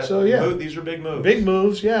a little bit. These are big moves. Big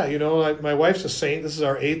moves, yeah. Like my wife's a saint. This is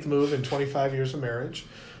our 8th move in 25 years of marriage.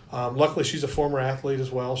 Luckily, she's a former athlete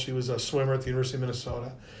as well. She was a swimmer at the University of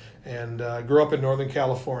Minnesota. and grew up in Northern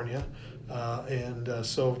California.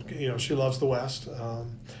 So she loves the West.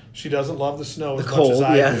 She doesn't love the snow as much as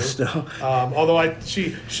I do. The snow. Although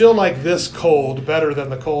she'll like this cold better than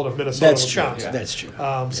the cold of Minnesota. That's true. That's true.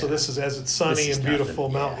 So this is, as it's sunny and beautiful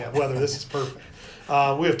mountain weather, this is perfect.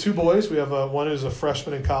 We have two boys. We have one who's a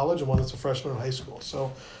freshman in college and one that's a freshman in high school.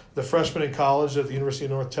 So the freshman in college at the University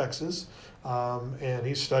of North Texas, and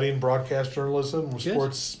he's studying broadcast journalism,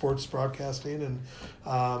 sports broadcasting,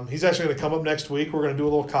 and he's actually going to come up next week. We're going to do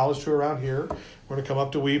a little college tour around here. We're going to come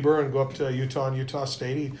up to Weber and go up to Utah and Utah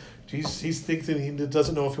State. He's thinking he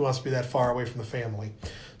doesn't know if he wants to be that far away from the family,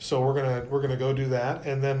 so we're gonna go do that,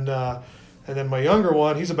 and then my younger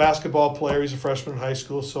one, he's a basketball player. He's a freshman in high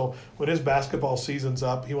school. So when his basketball season's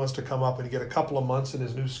up, he wants to come up and get a couple of months in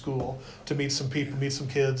his new school to meet some people, meet some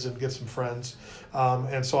kids, and get some friends.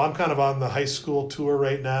 And so I'm kind of on the high school tour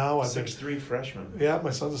right now. 6'3" freshman. Yeah, my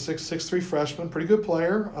son's a 6'3" freshman. Pretty good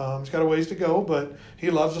player. He's got a ways to go, but he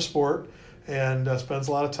loves the sport and spends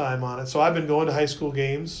a lot of time on it. So I've been going to high school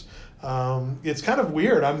games. It's kind of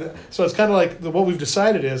weird. So it's kind of like what we've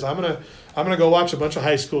decided is I'm gonna go watch a bunch of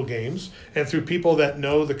high school games, and through people that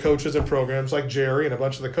know the coaches and programs like Jerry and a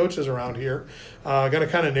bunch of the coaches around here, gonna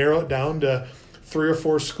kind of narrow it down to 3 or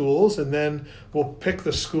 4 schools, and then we'll pick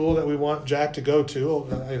the school that we want Jack to go to,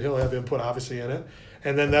 and he'll have input obviously in it.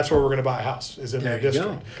 And then that's where we're going to buy a house, is in that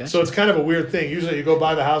district. Gotcha. So it's kind of a weird thing. Usually you go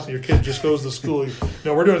buy the house and your kid just goes to school.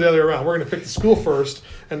 No, we're doing it the other way around. We're going to pick the school first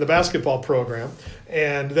and the basketball program,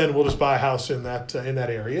 and then we'll just buy a house in that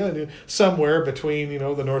area. And somewhere between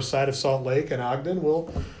the north side of Salt Lake and Ogden,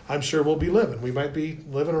 I'm sure we'll be living. We might be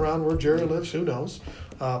living around where Jerry lives. Who knows?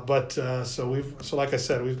 So like I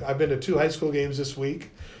said, I've been to 2 high school games this week,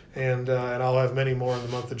 and I'll have many more in the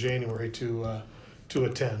month of January to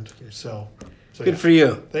attend. So good for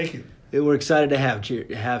you. Thank you. We're excited to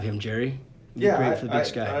have him, Jerry. Great for the Big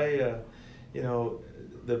Sky.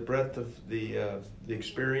 The breadth of the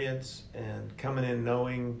experience and coming in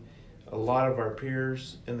knowing a lot of our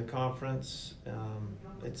peers in the conference,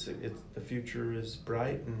 it's the future is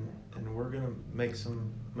bright, and we're going to make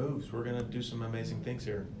some moves. We're going to do some amazing things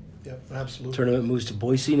here. Yep, absolutely. Tournament moves to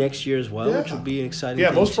Boise next year as well, which will be an exciting thing.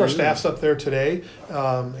 Yeah, most of our staff's up there today,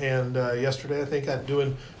 and yesterday I think I'm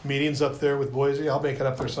doing meetings up there with Boise. I'll make it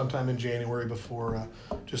up there sometime in January before,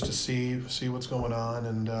 just to see what's going on,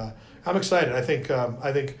 and I'm excited. I think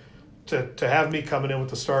to have me coming in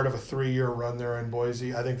with the start of a 3-year run there in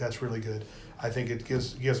Boise, I think that's really good. I think it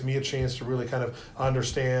gives me a chance to really kind of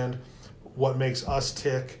understand what makes us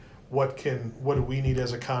tick, what do we need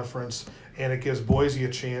as a conference, and it gives Boise a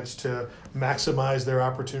chance to maximize their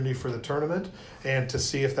opportunity for the tournament and to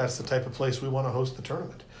see if that's the type of place we want to host the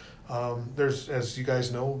tournament. There's, as you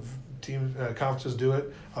guys know, conferences do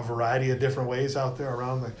it a variety of different ways out there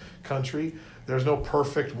around the country. There's no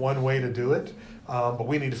perfect one way to do it, but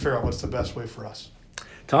we need to figure out what's the best way for us.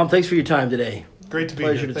 Tom, thanks for your time today. Great to be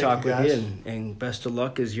here. Pleasure to talk with you, and best of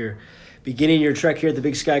luck as you're beginning your trek here at the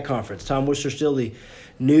Big Sky Conference. Tom Worcester, still the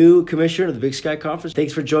new commissioner of the Big Sky Conference.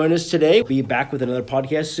 Thanks for joining us today. Be back with another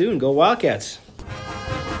podcast soon. Go Wildcats.